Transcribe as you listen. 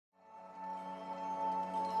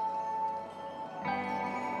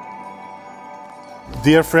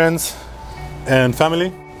Dear friends and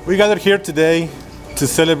family, we gathered here today to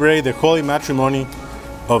celebrate the holy matrimony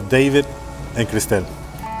of David and Kristel,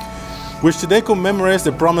 which today commemorates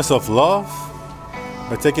the promise of love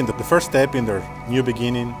by taking the first step in their new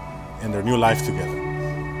beginning and their new life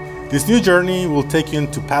together. This new journey will take you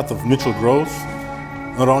into a path of mutual growth,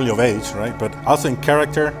 not only of age, right, but also in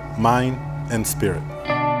character, mind, and spirit.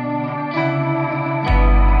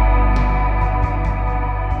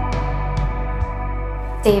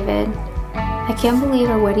 David, I can't believe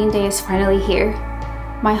our wedding day is finally here.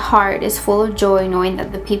 My heart is full of joy knowing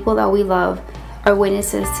that the people that we love are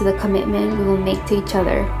witnesses to the commitment we will make to each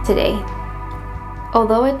other today.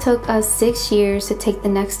 Although it took us 6 years to take the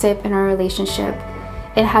next step in our relationship,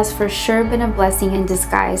 it has for sure been a blessing in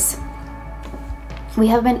disguise. We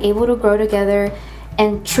have been able to grow together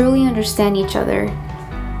and truly understand each other.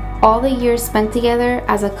 All the years spent together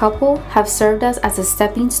as a couple have served us as a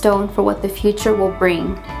stepping stone for what the future will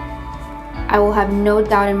bring. I will have no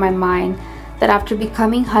doubt in my mind that after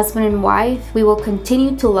becoming husband and wife, we will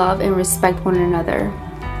continue to love and respect one another.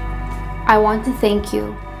 I want to thank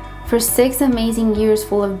you for 6 amazing years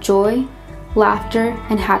full of joy, laughter,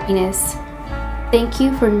 and happiness. Thank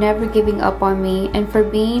you for never giving up on me and for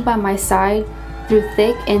being by my side through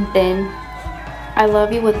thick and thin. I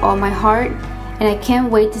love you with all my heart, and I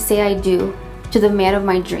can't wait to say I do to the man of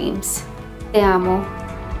my dreams. Te amo.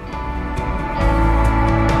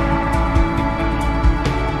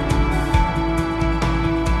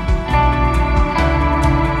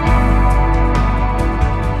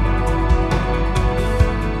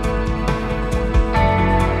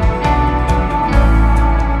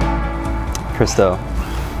 Kristel,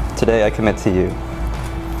 today I commit to you.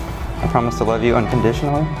 I promise to love you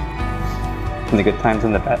unconditionally, in the good times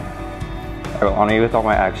and the bad. I will honor you with all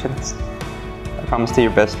my actions. I promise to be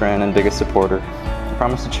your best friend and biggest supporter. I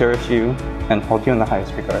promise to cherish you and hold you in the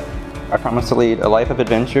highest regard. I promise to lead a life of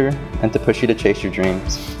adventure and to push you to chase your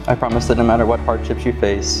dreams. I promise that no matter what hardships you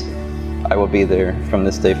face, I will be there from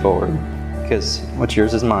this day forward, because what's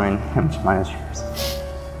yours is mine and what's mine is yours.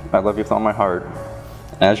 I love you with all my heart,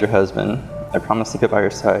 and as your husband, I promise to be by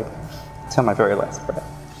your side until my very last breath.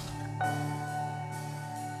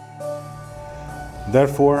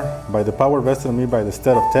 Therefore, by the power vested in me by the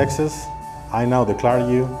state of Texas, I now declare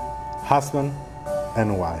you husband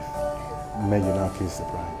and wife. May you now kiss the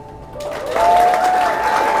bride.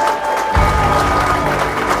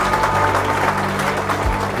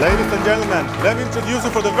 Ladies and gentlemen, let me introduce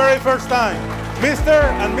you for the very first time, Mr.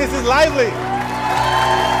 and Mrs. Lively.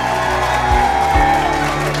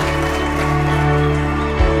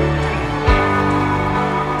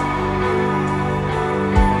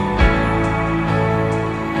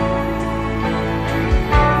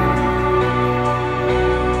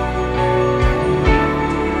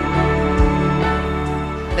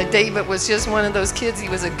 David was just one of those kids. He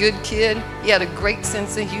was a good kid. He had a great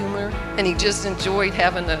sense of humor, and he just enjoyed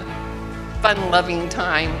having a fun-loving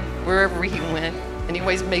time wherever he went, and he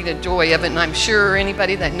always made a joy of it. And I'm sure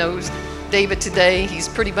anybody that knows David today, he's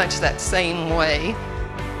pretty much that same way.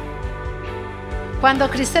 Cuando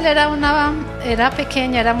Kristel era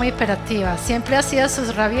pequeña, era muy hiperactiva. Siempre hacía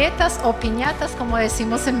sus rabietas o piñatas, como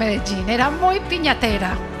decimos en Medellín. Era muy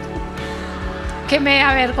piñatera, que me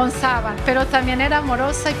avergonzaban, pero también era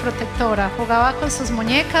amorosa y protectora. Jugaba con sus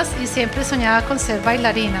muñecas y siempre soñaba con ser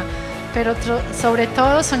bailarina, pero sobre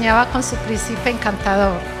todo soñaba con su príncipe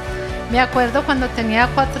encantador. Me acuerdo cuando tenía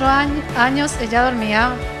 4 años, ella dormía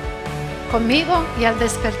conmigo y al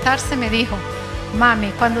despertarse me dijo: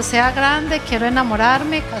 mami, cuando sea grande quiero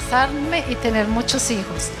enamorarme, casarme y tener muchos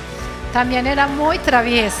hijos. También era muy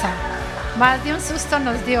traviesa, más de un susto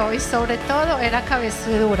nos dio y sobre todo era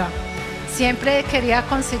cabezudura. Siempre quería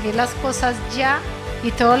conseguir las cosas ya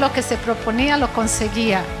y todo lo que se proponía lo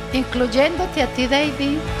conseguía, incluyéndote a ti,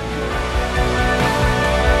 David.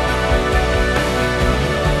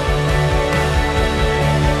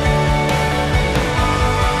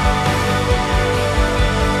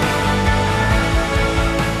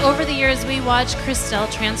 Over the years, we watched Kristel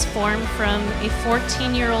transform from a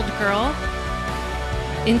 14-year-old girl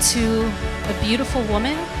into a beautiful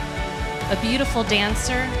woman, a beautiful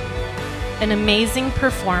dancer, an amazing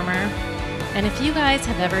performer. And if you guys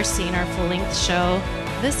have ever seen our full-length show,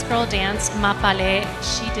 this girl danced Mapale.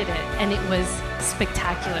 She did it, and it was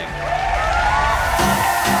spectacular.